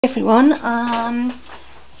Everyone,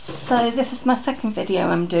 so this is my second video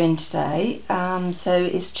I'm doing today. So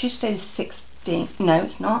it's Tuesday the 16th, no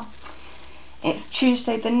it's not, it's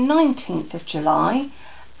Tuesday the 19th of July.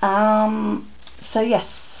 So yes,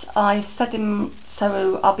 I said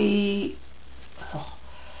so I'll be,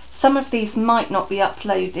 some of these might not be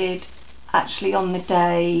uploaded actually on the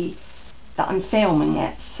day that I'm filming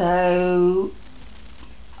it, so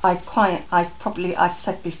I've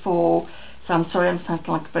said before, so I'm sorry I'm sounding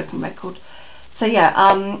like a broken record. So yeah,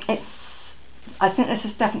 I think this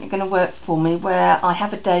is definitely going to work for me, where I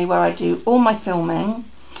have a day where I do all my filming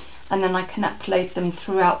and then I can upload them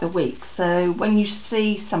throughout the week. So when you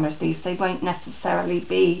see some of these, they won't necessarily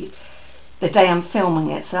be the day I'm filming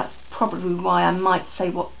it, so that's probably why I might say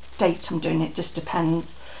what date I'm doing it, just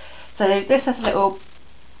depends. So this is a little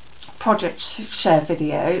project share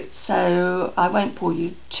video, so I won't bore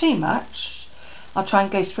you too much. I'll try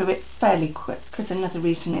and go through it fairly quick, because another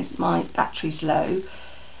reason is my battery's low,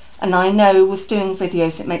 and I know with doing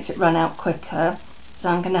videos it makes it run out quicker, so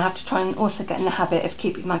I'm going to have to try and also get in the habit of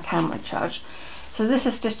keeping my camera charged. So this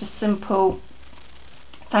is just a simple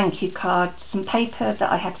thank you card, some paper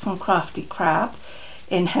that I had from Crafty Crab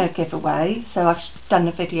in her giveaway, so I've done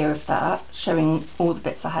a video of that showing all the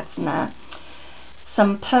bits I had from there.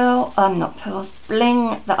 Some bling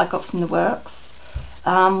that I got from the works.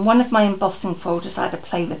 One of my embossing folders, I had to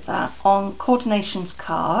play with that, on Coordinations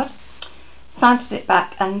card, sanded it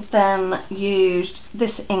back and then used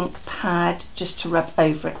this ink pad just to rub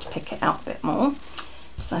over it to pick it out a bit more.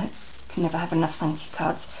 So you can never have enough thank you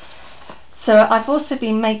cards. So I've also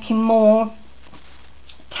been making more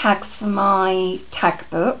tags for my tag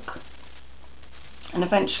book, and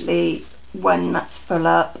eventually when that's full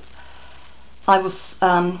up I will,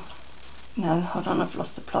 no, hold on, I've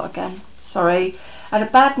lost the plot again. Sorry, I had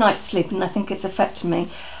a bad night's sleep and I think it's affecting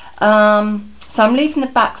me. So I'm leaving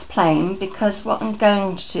the backs plain, because what I'm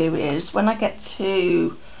going to do is, when I get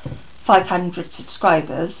to 500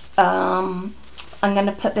 subscribers, I'm going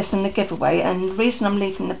to put this in the giveaway. And the reason I'm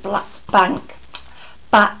leaving the back blank,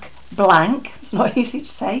 it's not easy to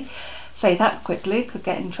say that quickly, could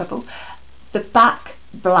get in trouble. The back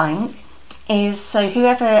blank is so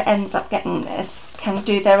whoever ends up getting this can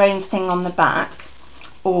do their own thing on the back,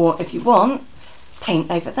 or if you want,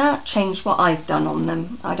 paint over that, change what I've done on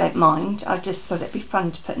them. I don't mind, I just thought it'd be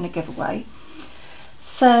fun to put in a giveaway.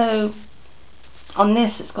 So on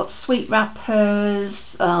this it's got sweet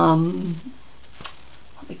wrappers, what are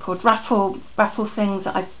they called, raffle things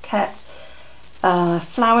that I've kept,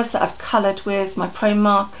 flowers that I've coloured with my pro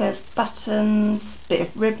markers, buttons, bit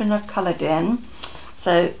of ribbon I've coloured in.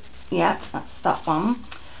 So yeah, that's that one.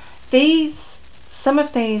 Some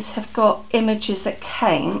of these have got images that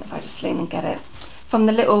came, if I just lean and get it, from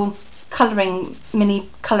the little mini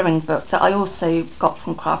colouring book that I also got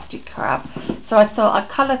from Crafty Crab. So I thought I'd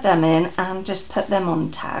colour them in and just put them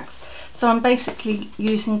on tags. So I'm basically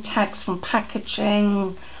using tags from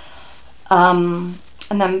packaging, and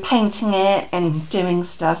then painting it and doing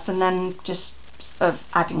stuff, and then just sort of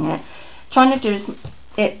adding it. Trying to do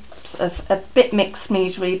it sort of a bit mixed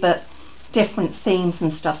mediary, but different themes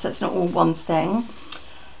and stuff, so it's not all one thing.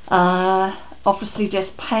 Obviously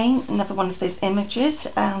just paint, another one of those images,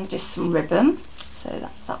 and just some ribbon, so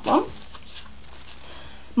that's that one.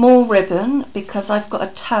 More ribbon, because I've got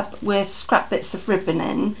a tub with scrap bits of ribbon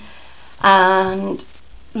in, and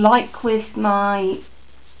like with my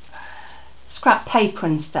scrap paper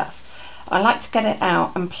and stuff, I like to get it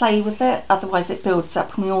out and play with it, otherwise it builds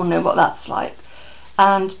up, and we all know what that's like.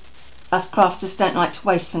 And us crafters don't like to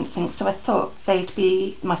waste anything, so I thought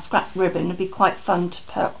my scrap ribbon would be quite fun to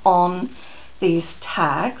put on these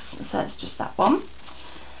tags, so it's just that one.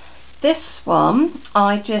 This one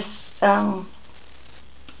I just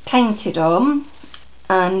painted on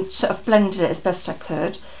and sort of blended it as best I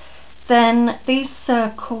could. Then these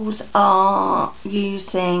circles are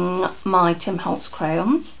using my Tim Holtz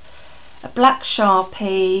crayons, a black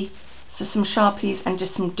Sharpie, so some Sharpies and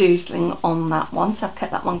just some doodling on that one, so I've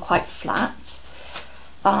kept that one quite flat.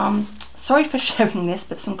 Sorry for showing this,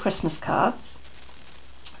 but some Christmas cards.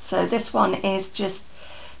 So this one is just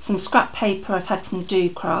some scrap paper I've had from Do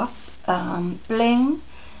Crafts, bling,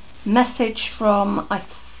 message from, I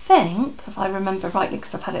think, if I remember rightly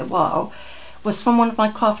because I've had it a while, was from one of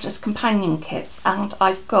my Crafters companion kits, and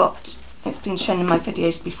I've got, it's been shown in my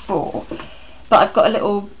videos before, but I've got a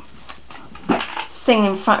little thing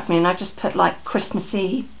in front of me and I just put like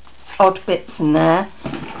Christmassy odd bits in there,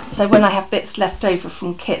 so when I have bits left over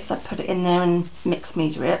from kits I put it in there and mix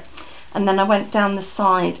media it. And then I went down the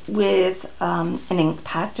side with an ink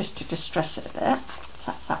pad just to distress it a bit.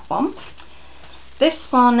 That's that one. This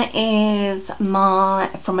one is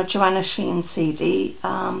from a Joanna Sheen CD.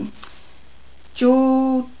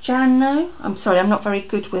 Giorgiano. I'm sorry, I'm not very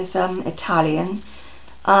good with Italian.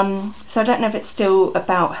 So I don't know if it's still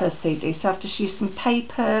about her CD. So I've just used some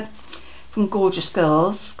paper from Gorgeous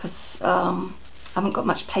Girls because I haven't got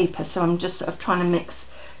much paper, so I'm just sort of trying to mix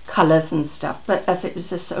colours and stuff, but as it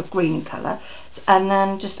was a sort of green colour, and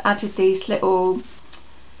then just added these little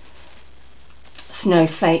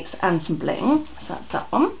snowflakes and some bling. So that's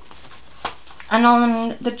that one. And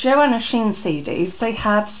on the Joanna Sheen CDs, they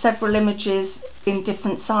have several images in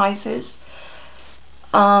different sizes.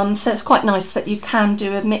 So it's quite nice that you can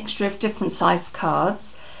do a mixture of different size cards.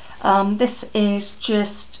 This is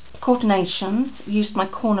just coordinations. Used my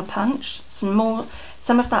corner punch, some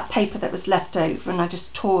of that paper that was left over, and I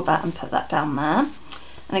just tore that and put that down there.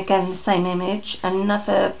 And again, the same image.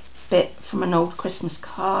 Another bit from an old Christmas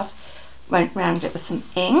card. Went round it with some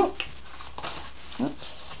ink.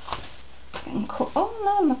 Oops. Getting caught. Oh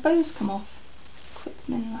no, my bow's come off. Quick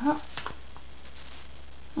min that.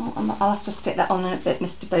 Oh, I'll have to stick that on in a bit.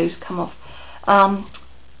 Mr. Bow's come off.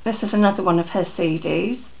 This is another one of her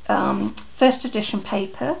CDs. First edition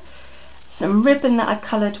paper. Some ribbon that I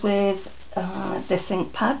coloured with this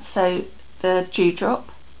ink pad. So the Dewdrop.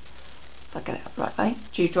 If I get it up the right way.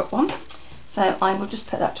 Dewdrop one. So I will just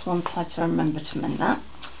put that to one side so I remember to mend that.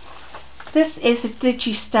 This is a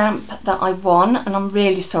digi stamp that I won, and I'm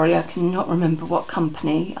really sorry I cannot remember what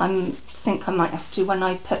company. I think I might have to, when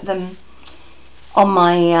I put them on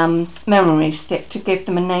my memory stick, to give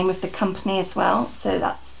them a name of the company as well. So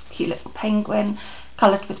that's a cute little penguin,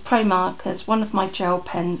 coloured with pro markers, one of my gel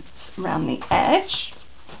pens around the edge.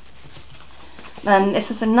 Then this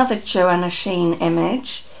is another Joanna Sheen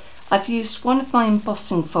image. I've used one of my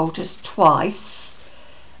embossing folders twice.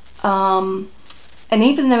 And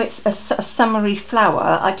even though it's a summery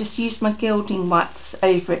flower, I just used my gilding wax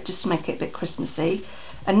over it just to make it a bit Christmassy.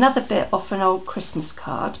 Another bit off an old Christmas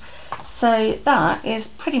card. So that is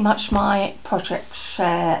pretty much my project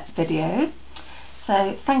share video.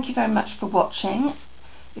 So thank you very much for watching.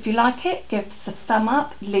 If you like it, give us a thumb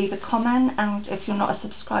up, leave a comment, and if you're not a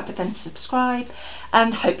subscriber, then subscribe.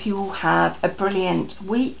 And hope you all have a brilliant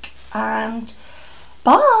week, and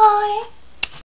bye!